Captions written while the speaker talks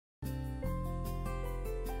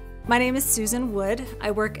My name is Susan Wood.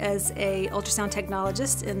 I work as an ultrasound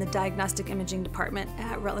technologist in the Diagnostic Imaging Department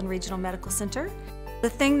at Rutland Regional Medical Center. The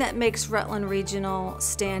thing that makes Rutland Regional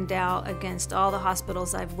stand out against all the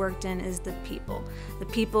hospitals I've worked in is the people. The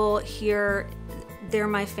people here, they're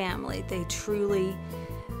my family. They truly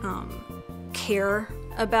care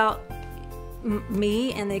about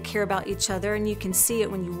me, and they care about each other, and you can see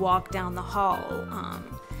it when you walk down the hall.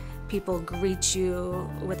 People greet you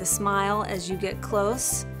with a smile as you get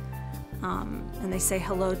close, and they say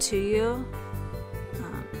hello to you.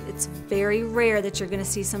 It's very rare that you're going to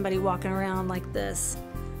see somebody walking around like this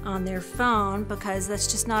on their phone, because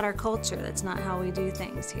that's just not our culture. That's not how we do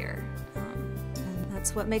things here. And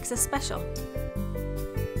that's what makes us special.